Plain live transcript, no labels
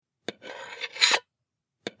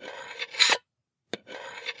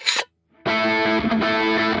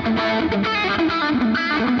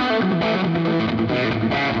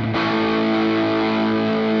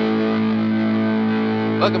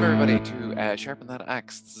Welcome everybody to Sharpen That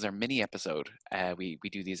Axe. This is our mini episode. We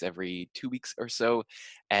do these every 2 weeks or so,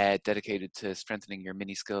 dedicated to strengthening your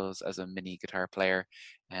mini skills as a mini guitar player.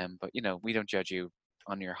 But we don't judge you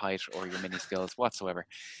on your height or your mini skills whatsoever.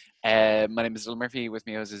 My name is Dylan Murphy. With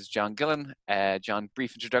me is John Gillen. John,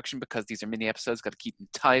 brief introduction because these are mini episodes. Got to keep them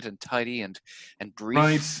tight and tidy and brief.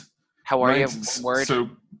 Right, How are you? right. One word.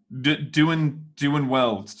 So doing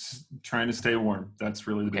well. Trying to stay warm. That's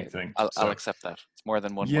really the Okay, big thing. I'll accept that. It's more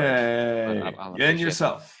than one word. Yay! I'll And appreciate that.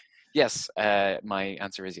 yourself. Yes, my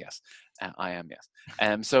answer is yes. I am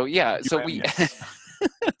yes. So yeah, You so am we yes.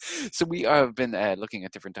 so we have been looking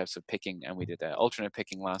at different types of picking, and we did alternate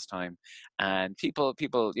picking last time. And people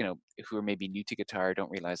who are maybe new to guitar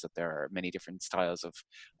don't realize that there are many different styles of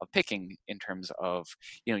picking in terms of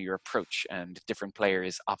your approach, and different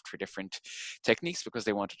players opt for different techniques because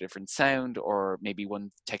they want a different sound, or maybe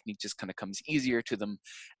one technique just kind of comes easier to them.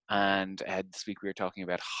 And this week we were talking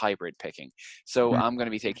about hybrid picking. So I'm going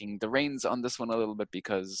to be taking the reins on this one a little bit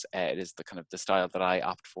because it is the kind of the style that I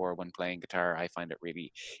opt for when playing guitar. I find it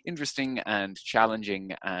really interesting and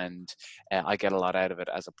challenging, and I get a lot out of it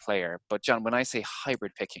as a player. But John, when I say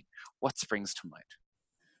hybrid picking, what springs to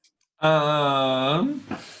mind?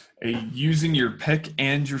 Using your pick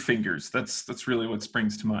and your fingers. That's really what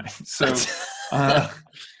springs to mind. So,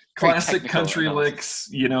 Very classic technical country analysis.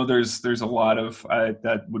 licks. There's a lot of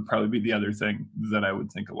that would probably be the other thing that I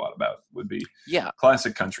would think a lot about would be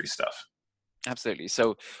classic country stuff. Absolutely.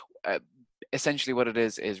 So essentially what it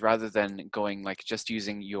is rather than going like just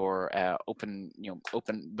using your open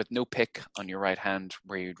with no pick on your right hand,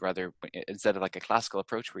 where you'd rather, instead of like a classical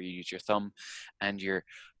approach where you use your thumb and your,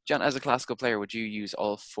 John, as a classical player, would you use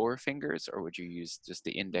all four fingers, or would you use just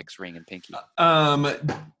the index, ring, and pinky?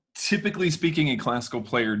 Typically speaking, a classical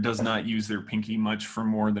player does not use their pinky much for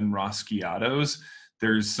more than Raschiatos.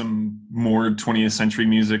 There's some more 20th century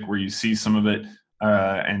music where you see some of it,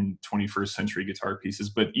 and 21st century guitar pieces.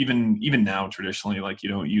 But even now, traditionally, like, you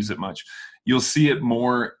don't use it much. You'll see it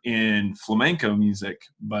more in flamenco music,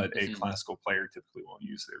 but a classical player typically won't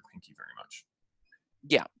use their pinky very much.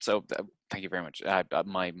 Yeah, so thank you very much. I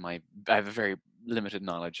have a very limited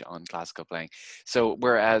knowledge on classical playing. So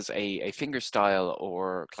whereas a fingerstyle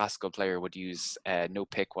or classical player would use no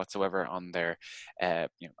pick whatsoever on their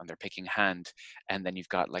on their picking hand, and then you've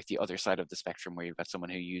got like the other side of the spectrum where you've got someone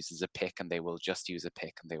who uses a pick and they will just use a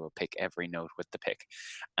pick and they will pick every note with the pick.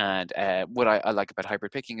 And what I like about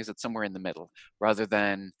hybrid picking is it's somewhere in the middle. Rather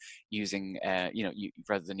than using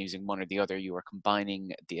rather than using one or the other, you are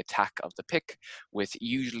combining the attack of the pick with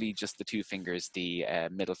usually just the two fingers, the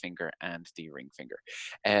middle finger and the ring finger.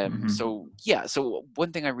 So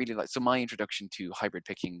one thing I really like, so my introduction to hybrid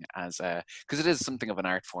picking as because it is something of an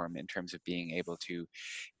art form in terms of being able to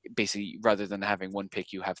basically, rather than having one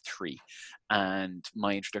pick, you have three. And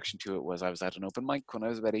my introduction to it was, I was at an open mic when I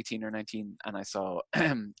was about 18 or 19, and I saw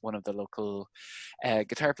one of the local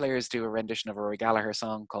guitar players do a rendition of a Rory Gallagher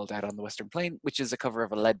song called Out on the Western Plain, which is a cover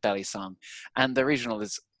of a Lead Belly song. And the original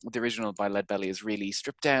by Lead Belly is really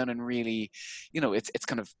stripped down and really, it's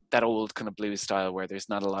kind of that old kind of blues style where there's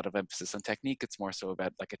not a lot of emphasis on technique. It's more so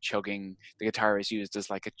about like a chugging, the guitar is used as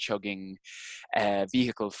like a chugging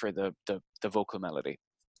vehicle for the vocal melody.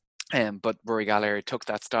 But Rory Gallagher took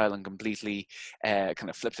that style and completely kind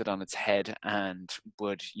of flipped it on its head, and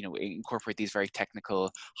would incorporate these very technical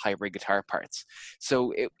hybrid guitar parts.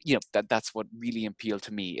 So that's what really appealed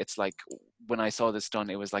to me. It's like when I saw this done,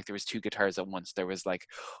 it was like there was two guitars at once. There was like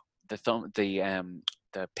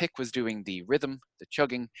the pick was doing the rhythm, the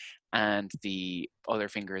chugging, and the other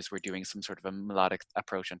fingers were doing some sort of a melodic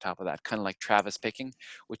approach on top of that, kind of like Travis picking,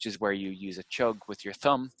 which is where you use a chug with your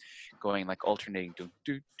thumb, going like alternating, do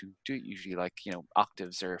do do do, usually like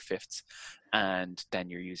octaves or fifths, and then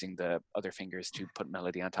you're using the other fingers to put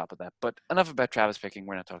melody on top of that. But enough about Travis picking.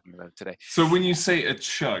 We're not talking about it today. So when you say a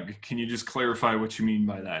chug, can you just clarify what you mean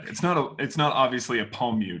by that? It's not obviously a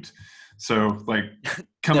palm mute. So, like,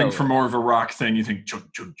 coming from more of a rock thing, you think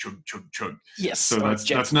chug, chug, chug, chug, chug. Yes. So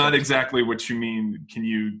that's not exactly what you mean. Can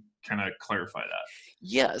you kind of clarify that?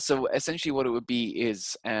 Yeah. So essentially, what it would be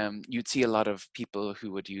is you'd see a lot of people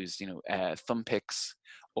who would use thumb picks,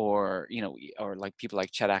 or or like people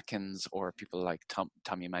like Chet Atkins or people like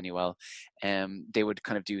Tommy Emmanuel. They would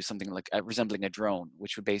kind of do something like resembling a drone,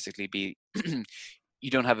 which would basically be you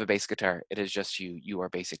don't have a bass guitar. It is just you are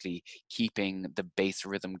basically keeping the bass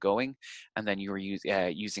rhythm going, and then you are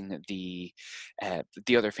using the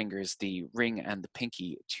other fingers, the ring and the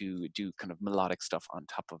pinky, to do kind of melodic stuff on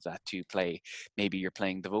top of that, to play. Maybe you're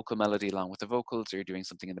playing the vocal melody along with the vocals, or you're doing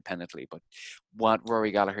something independently. But what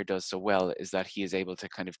Rory Gallagher does so well is that he is able to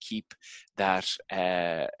kind of keep that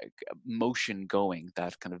motion going,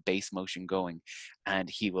 that kind of bass motion going, and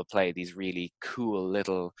he will play these really cool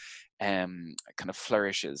little kind of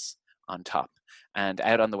flourishes on top. And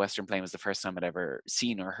Out on the Western Plain was the first time I'd ever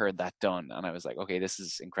seen or heard that done, and I was like, okay, this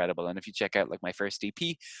is incredible. And if you check out like my first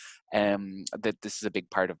EP, that this is a big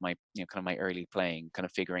part of my, kind of my early playing, kind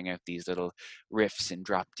of figuring out these little riffs in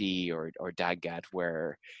drop D or DAGAD,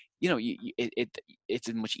 where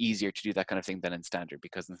it's much easier to do that kind of thing than in standard,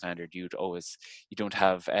 because in standard you don't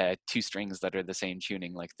have two strings that are the same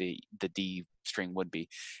tuning like the D string would be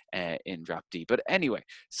in drop D. But anyway,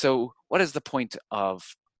 so what is the point of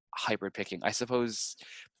hybrid picking? I suppose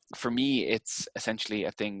for me it's essentially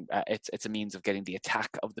a thing, it's a means of getting the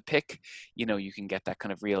attack of the pick. You can get that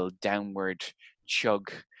kind of real downward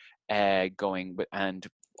chug going, and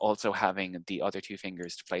also having the other two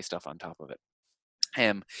fingers to play stuff on top of it.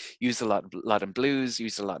 Used a lot in blues,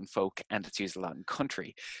 used a lot in folk, and it's used a lot in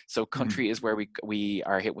country. So country is where we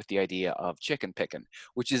are hit with the idea of chicken picking,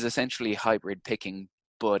 which is essentially hybrid picking,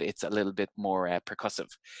 but it's a little bit more percussive.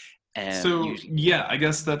 So Usually, yeah, I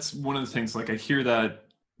guess that's one of the things. Like I hear that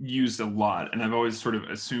used a lot, and I've always sort of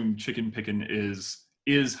assumed chicken picking is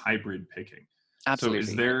hybrid picking. So is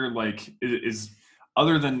absolutely. there like is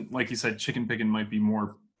other than, like you said, chicken picking might be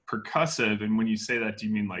more percussive? And when you say that, do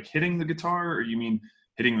you mean like hitting the guitar, or you mean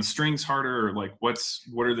hitting the strings harder, or like what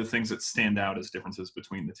are the things that stand out as differences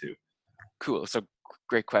between the two? Cool. So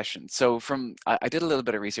great question. So I did a little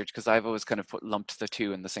bit of research, because I've always kind of lumped the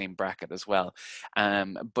two in the same bracket as well.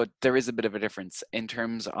 But there is a bit of a difference in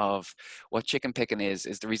terms of what chicken picking is.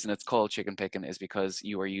 Is the reason it's called chicken picking is because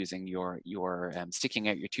you are using your sticking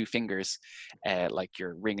out your two fingers, like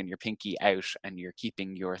your ring and your pinky out, and you're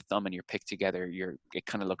keeping your thumb and your pick together. It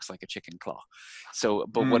kind of looks like a chicken claw. So,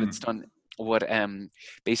 but what it's done, what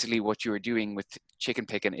basically what you are doing with chicken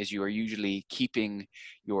picking is you are usually keeping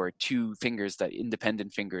your two fingers, that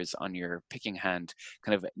independent fingers on your picking hand,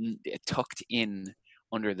 kind of tucked in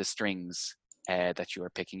under the strings that you are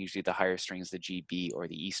picking, usually the higher strings, the G, B, or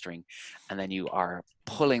the E string, and then you are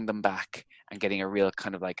pulling them back and getting a real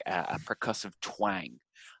kind of like a percussive twang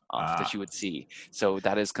off that you would see. So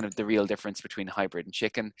that is kind of the real difference between hybrid and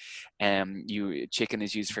chicken. Chicken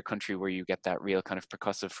is used for country, where you get that real kind of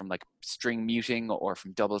percussive from like string muting, or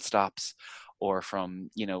from double stops, or from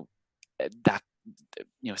that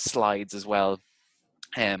slides as well.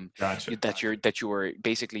 Gotcha. That you're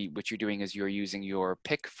basically, what you're doing is you're using your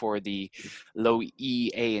pick for the low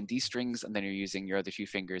E, A, and D strings, and then you're using your other two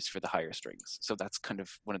fingers for the higher strings. So that's kind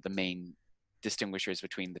of one of the main distinguishers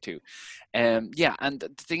between the two. Yeah, and the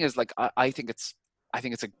thing is, like, I think it's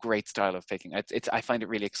a great style of picking. I find it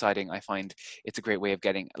really exciting. I find it's a great way of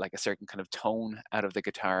getting like a certain kind of tone out of the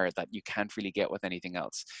guitar that you can't really get with anything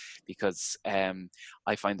else, because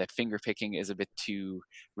I find that finger picking is a bit too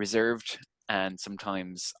reserved, and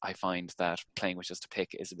sometimes I find that playing with just a pick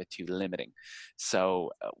is a bit too limiting.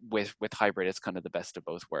 So with hybrid, it's kind of the best of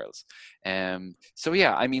both worlds. So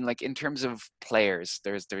yeah, I mean, like in terms of players,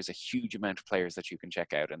 there's a huge amount of players that you can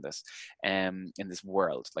check out in this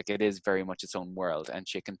world. Like it is very much its own world, and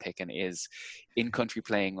chicken picking is in country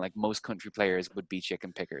playing. Like most country players would be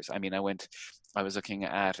chicken pickers. I mean, I was looking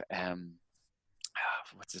at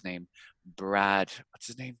what's his name, what's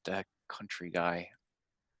his name, the country guy.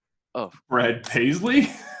 Oh, Brad Paisley?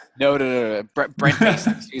 no. Brent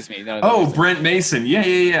Mason, excuse me. No, Oh, Brent Mason. Yeah.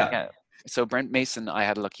 yeah. So Brent Mason, I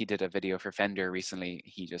had a look. He did a video for Fender recently.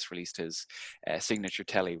 He just released his signature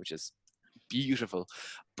telly, which is beautiful.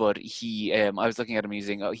 But I was looking at him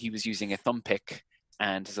he was using a thumb pick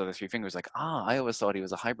and his other three fingers. Like, I always thought he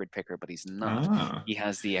was a hybrid picker, but he's not. Ah. He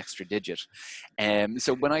has the extra digit.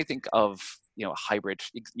 So when I think of hybrid,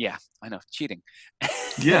 yeah, I know, cheating.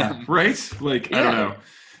 Yeah, right? Like, I don't Yeah. know.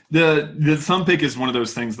 The thumb pick is one of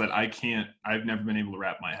those things that I've never been able to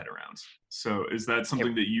wrap my head around. So is that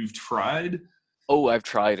something that you've tried? Oh, I've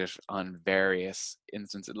tried it on various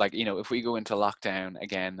instances. Like, if we go into lockdown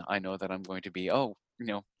again, I know that I'm going to be,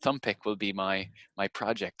 thumb pick will be my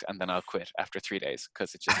project, and then I'll quit after 3 days,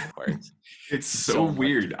 because it just requires It's so so much.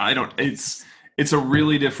 weird. It's a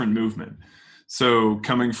really different movement. So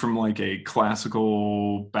coming from like a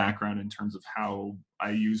classical background in terms of how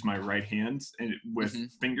I use my right hand with Hmm.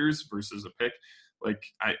 fingers versus a pick, like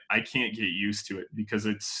I can't get used to it because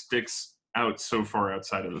it sticks out so far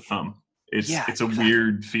outside of the thumb. Yeah, It's a exactly.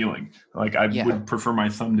 weird feeling. Like I Yeah, would prefer my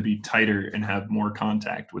thumb to be tighter and have more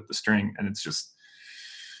contact with the string, and it's just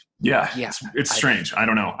yeah, yeah. it's I've strange. I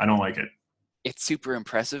don't know. I don't like it. It's super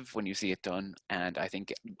impressive when you see it done, and I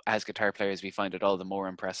think as guitar players we find it all the more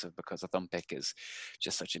impressive because a thumb pick is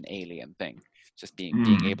just such an alien thing, just being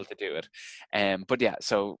Mm. able to do it. But yeah,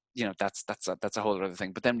 so that's a whole other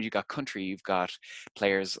thing. But then you got country, you've got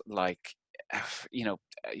players like you know,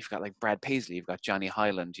 you've got like Brad Paisley, you've got Johnny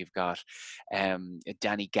Hyland, you've got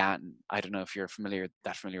Danny Gatton. I don't know if you're familiar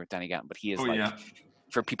with Danny Gatton, but he is Oh like, yeah.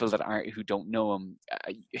 for people who don't know him,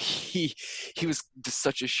 he was just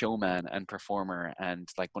such a showman and performer, and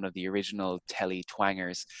like one of the original telly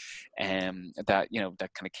twangers, that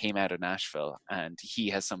that kind of came out of Nashville, and he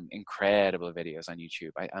has some incredible videos on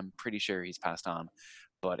YouTube. I'm pretty sure he's passed on,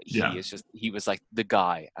 but Yeah. he was like the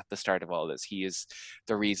guy at the start of all this. He is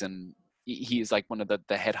the reason. He is like one of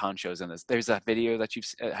the head honchos in this. There's that video that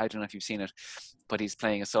I don't know if you've seen it, but he's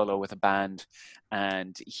playing a solo with a band,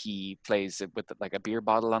 and he plays it with like a beer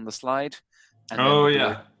bottle on the slide, and then Oh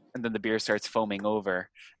yeah. the beer starts foaming over,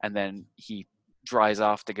 and then he dries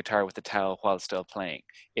off the guitar with the towel while still playing.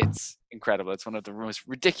 It's incredible. It's one of the most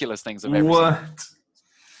ridiculous things I've ever seen. What?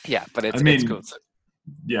 Yeah, but I it's cool. mean, So,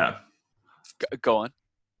 yeah. go on.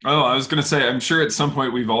 Oh, I was gonna say, I'm sure at some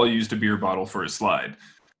point we've all used a beer bottle for a slide,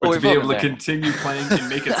 Oh, but to we've be all able been to there. continue playing and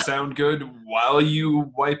make it sound good while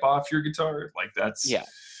you wipe off your guitar, like that's Yeah,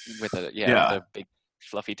 with yeah, a big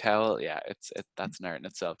fluffy towel. Yeah, that's an art in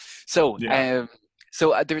itself. So yeah.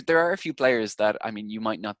 there are a few players that, I mean, you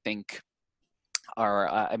might not think are,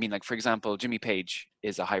 I mean, like for example, Jimmy Page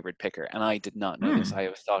is a hybrid picker, and I did not know this. Hmm. I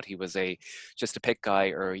always thought he was a just a pick guy,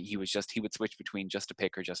 or he would switch between just a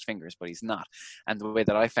pick or just fingers, but he's not. And the way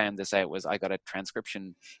that I found this out was I got a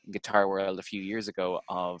transcription in Guitar World a few years ago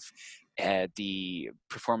of the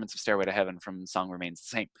performance of Stairway to Heaven from Song Remains the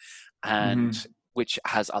Same, and Hmm. which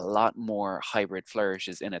has a lot more hybrid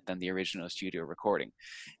flourishes in it than the original studio recording.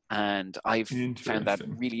 And I've found that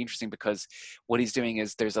Interesting. really interesting because what he's doing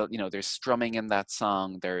is there's strumming in that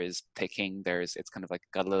song, there is picking, it's kind of like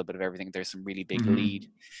got a little bit of everything, there's some really big lead,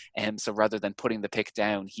 Hmm. and so rather than putting the pick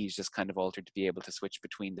down, he's just kind of altered to be able to switch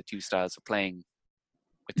between the two styles of playing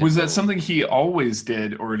within Was that those. something he always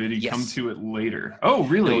did, or did he come Yes. to it later? Oh, No,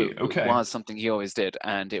 really? it Okay. was something he always did,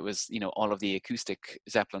 and it was, all of the acoustic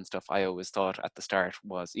Zeppelin stuff. I always thought at the start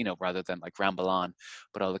was, rather than like ramble on,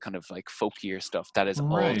 but all the kind of like folkier stuff Right. that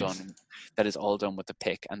is all done with the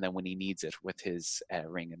pick, and then when he needs it with his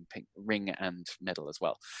ring and middle as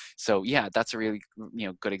well. So yeah, that's a really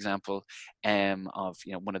good example of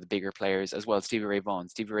one of the bigger players as well. Stevie Ray Vaughan.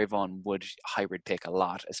 Stevie Ray Vaughan would hybrid pick a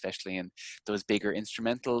lot, especially in those bigger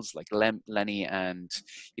instrumentals like Lenny, and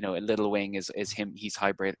a Little Wing is him. He's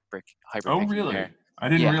hybrid Oh, picking really? there. I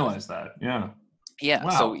didn't Yeah, realize that. Yeah. yeah.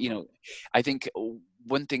 So Wow. I think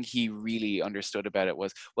one thing he really understood about it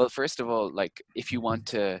was, well, first of all, like if you want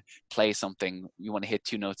to play something, you want to hit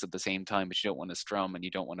two notes at the same time, but you don't want to strum and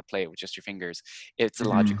you don't want to play it with just your fingers. It's a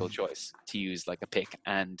logical Hmm. choice to use like a pick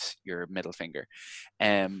and your middle finger.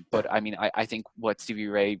 But I mean, I think what Stevie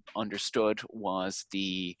Ray understood was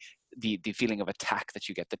the feeling of attack that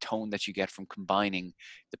you get, the tone that you get from combining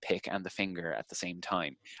the pick and the finger at the same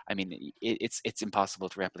time. I mean, it's impossible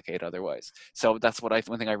to replicate otherwise. So that's one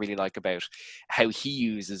thing I really like about how he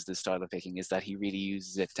uses the style of picking, is that he really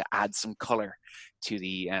uses it to add some color to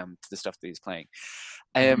the stuff that he's playing.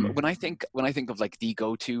 Hmm. When I think of like the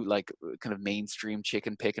go-to like kind of mainstream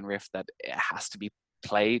chicken pick and riff that it has to be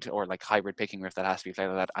played, or like hybrid picking riff that has to be played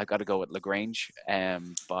like that, I got to go with Lagrange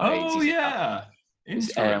by Oh, ZZ Top. yeah.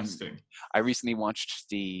 Um, Interesting. I recently watched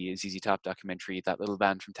the ZZ Top documentary, That Little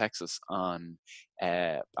Band from Texas, on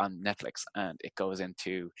Netflix, and it goes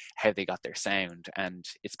into how they got their sound, and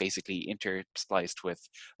it's basically interspliced with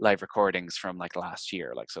live recordings from like last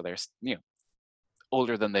year. Like, so there's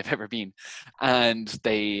older than they've ever been, and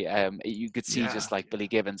you could see Yeah. just like Billy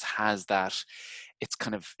Gibbons has that. It's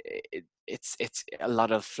kind of it's a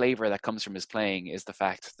lot of flavor that comes from his playing, is the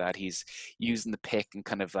fact that he's using the pick and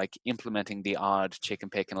kind of like implementing the odd chicken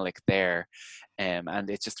pick and lick there, and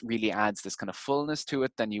it just really adds this kind of fullness to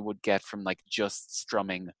it than you would get from like just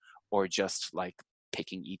strumming or just like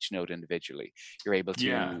picking each note individually. You're able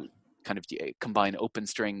Yeah. to kind of combine open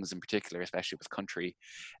strings in particular, especially with country,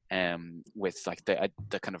 with like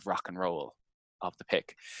the kind of rock and roll of the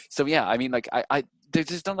pick. So yeah, I mean, like there's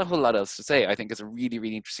just not a whole lot else to say. I think it's a really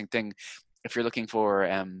really interesting thing if you're looking for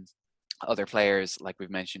other players, like we've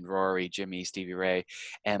mentioned, Rory, Jimmy, Stevie Ray.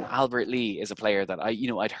 Albert Lee is a player that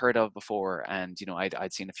I'd heard of before, and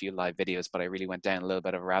I'd seen a few live videos, but I really went down a little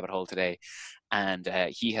bit of a rabbit hole today. And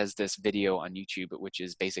he has this video on YouTube, which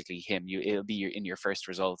is basically him. It'll be in your first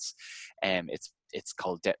results. It's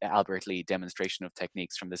called Albert Lee Demonstration of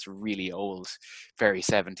Techniques, from this really old, very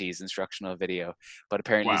 70s instructional video. But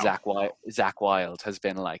apparently Wow. Zach Wild has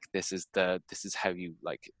been like, this is how you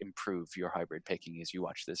like improve your hybrid picking, is you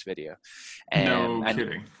watch this video. No And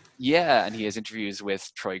kidding. yeah, and he has interviews with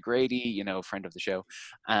Troy Grady, friend of the show,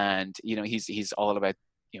 and he's all about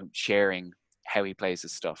sharing how he plays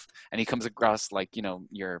his stuff, and he comes across like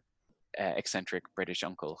your eccentric British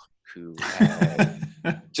uncle who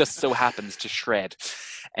just so happens to shred.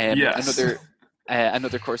 Yes.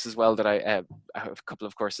 Another course as well that I have a couple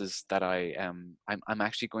of courses that I'm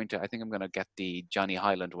actually going to, I think I'm going to get the Johnny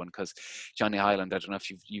Highland one, because Johnny Highland, I don't know if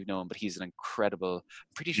you know him, but he's an incredible,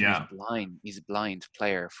 pretty sure he's a blind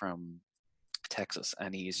player from Texas,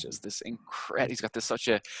 and he's just this he's got such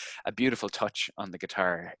a beautiful touch on the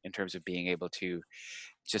guitar in terms of being able to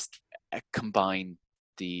just combine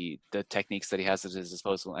the techniques that he has at his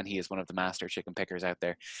disposal, and he is one of the master chicken pickers out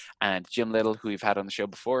there. And Jim Little, who we've had on the show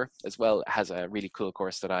before as well, has a really cool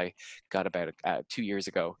course that I got about 2 years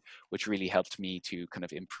ago, which really helped me to kind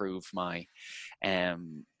of improve my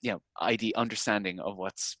understanding of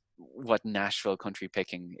what Nashville country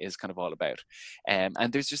picking is kind of all about. And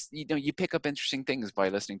there's just, you pick up interesting things by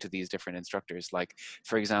listening to these different instructors. Like,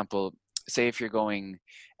 for example, say if you're going,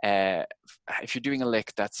 if you're doing a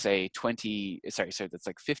lick that's say that's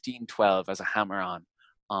like 15-12 as a hammer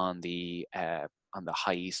on the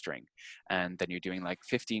high E string, and then you're doing like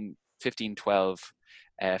 15-12,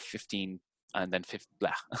 15, and then 50,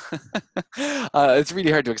 it's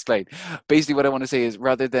really hard to explain. Basically, what I want to say is,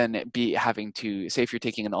 rather than having to, say if you're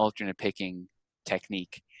taking an alternate picking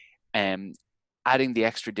technique, adding the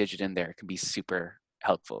extra digit in there can be super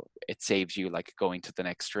helpful. It saves you like going to the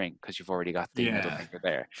next string because you've already got the middle finger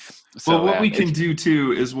there. So well, what we can do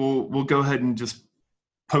too is we'll go ahead and just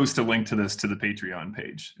post a link to this to the Patreon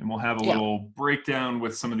page, and we'll have a little breakdown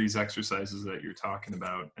with some of these exercises that you're talking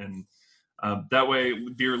about. And that way,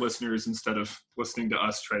 dear listeners, instead of listening to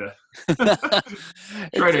us try to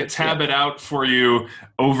tab it out for you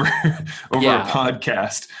over a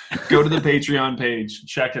podcast, go to the Patreon page,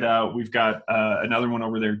 check it out. We've got another one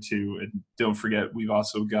over there too. And don't forget, we've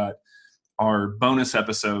also got our bonus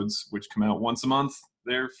episodes, which come out once a month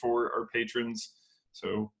there for our patrons.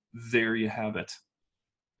 So there you have it.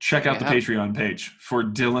 Check out the Patreon page for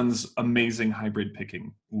Dylan's amazing hybrid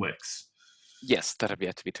picking licks. Yes, that have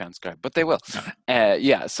yet to be transcribed, but they will.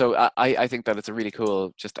 So I think that it's a really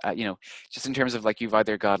cool, just in terms of like, you've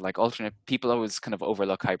either got like alternate, people always kind of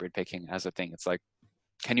overlook hybrid picking as a thing. It's like,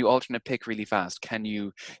 can you alternate pick really fast? Can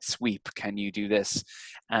you sweep? Can you do this?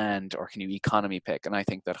 Or can you economy pick? And I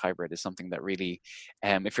think that hybrid is something that really,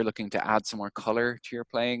 if you're looking to add some more color to your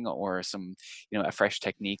playing, or some, a fresh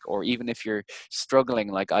technique, or even if you're struggling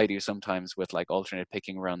like I do sometimes with like alternate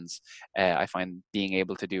picking runs, I find being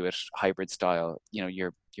able to do it hybrid style,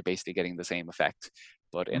 you're basically getting the same effect,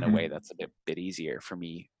 but in a way that's a bit easier for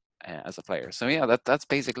me as a player. So that's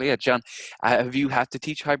basically it. John, have you had to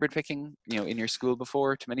teach hybrid picking in your school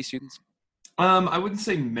before to many students? I wouldn't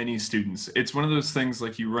say many students. It's one of those things,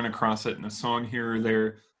 like, you run across it in a song here or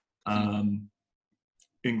there, and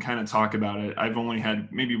kind of talk about it. I've only had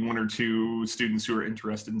maybe one or two students who are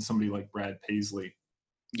interested in somebody like Brad Paisley.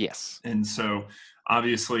 Yes. And so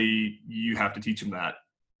obviously you have to teach them that.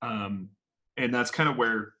 And that's kind of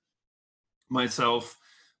where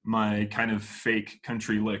my kind of fake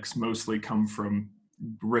country licks mostly come from,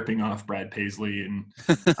 ripping off Brad Paisley and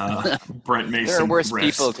Brent Mason. There are worse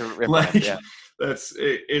people to rip off. Yeah. It's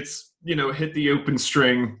hit the open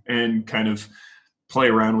string and kind of play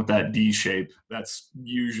around with that D shape. That's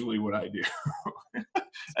usually what I do.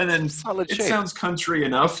 And then solid shape. Sounds country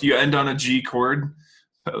enough. You end on a G chord,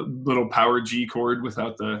 a little power G chord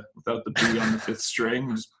without the B on the fifth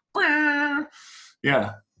string. Just,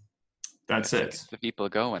 yeah. That's it. The people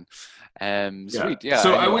going. Sweet. Yeah.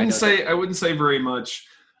 So I wouldn't say very much.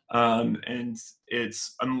 And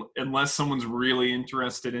it's unless someone's really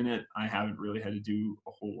interested in it, I haven't really had to do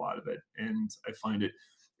a whole lot of it. And I find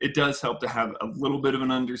it does help to have a little bit of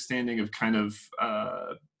an understanding of kind of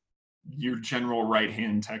your general right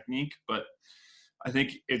hand technique. But I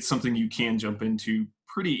think it's something you can jump into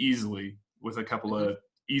pretty easily with a couple of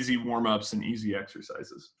easy warm-ups and easy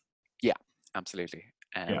exercises. Yeah, absolutely.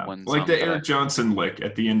 Like the Eric Johnson lick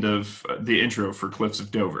at the end of the intro for Cliffs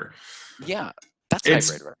of Dover. Yeah, that's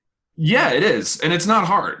hybrid, right? Yeah, it is. And it's not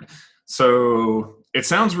hard. So it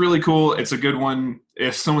sounds really cool. It's a good one.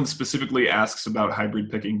 If someone specifically asks about hybrid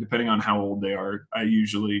picking, depending on how old they are, I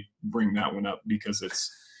usually bring that one up because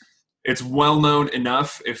it's well known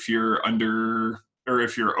enough if you're under or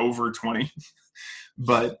if you're over 20,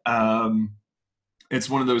 but it's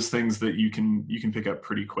one of those things that you can pick up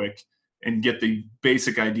pretty quick and get the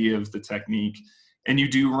basic idea of the technique. And you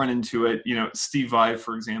do run into it. You know, Steve Vai,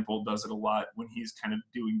 for example, does it a lot when he's kind of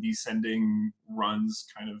doing descending runs,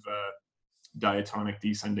 kind of diatonic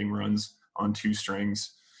descending runs on two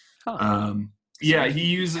strings. Huh. Yeah, he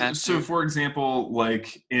uses, so for example,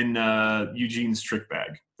 like in Eugene's Trick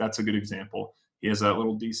Bag, that's a good example. He has that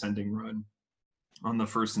little descending run on the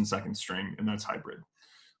first and second string, and that's hybrid.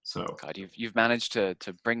 So God, you've managed to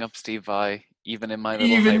bring up Steve Vai even in my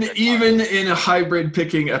little even in a hybrid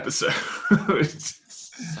picking episode.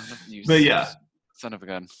 But yeah, son of a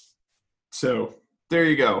gun. So there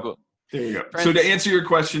you go. Cool. There you go. Friends. So to answer your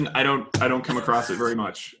question, I don't come across it very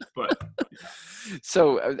much, but.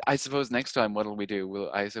 So I suppose next time, what'll we do?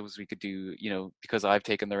 I suppose we could do, you know, because I've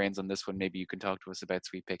taken the reins on this one, maybe you can talk to us about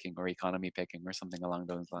sweep picking or economy picking or something along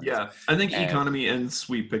those lines. Yeah, I think economy and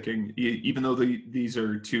sweep picking, even though these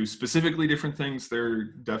are two specifically different things, they're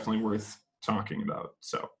definitely worth talking about.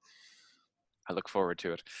 So I look forward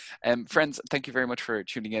to it. Friends, thank you very much for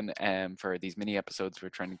tuning in for these mini episodes.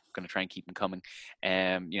 We're going to try and keep them coming.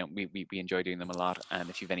 You know, we enjoy doing them a lot. And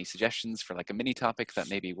if you have any suggestions for like a mini topic that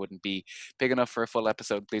maybe wouldn't be big enough for a full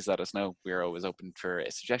episode, please let us know. We're always open for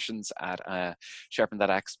suggestions at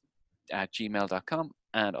sharpenthatAxe@gmail.com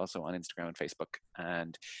and also on Instagram and Facebook.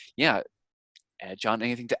 And yeah, John,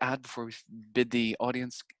 anything to add before we bid the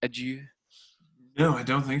audience adieu? No, I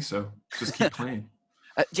don't think so. Just keep playing.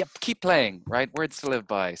 Keep playing, right? Words to live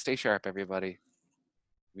by. Stay sharp, everybody.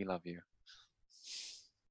 We love you.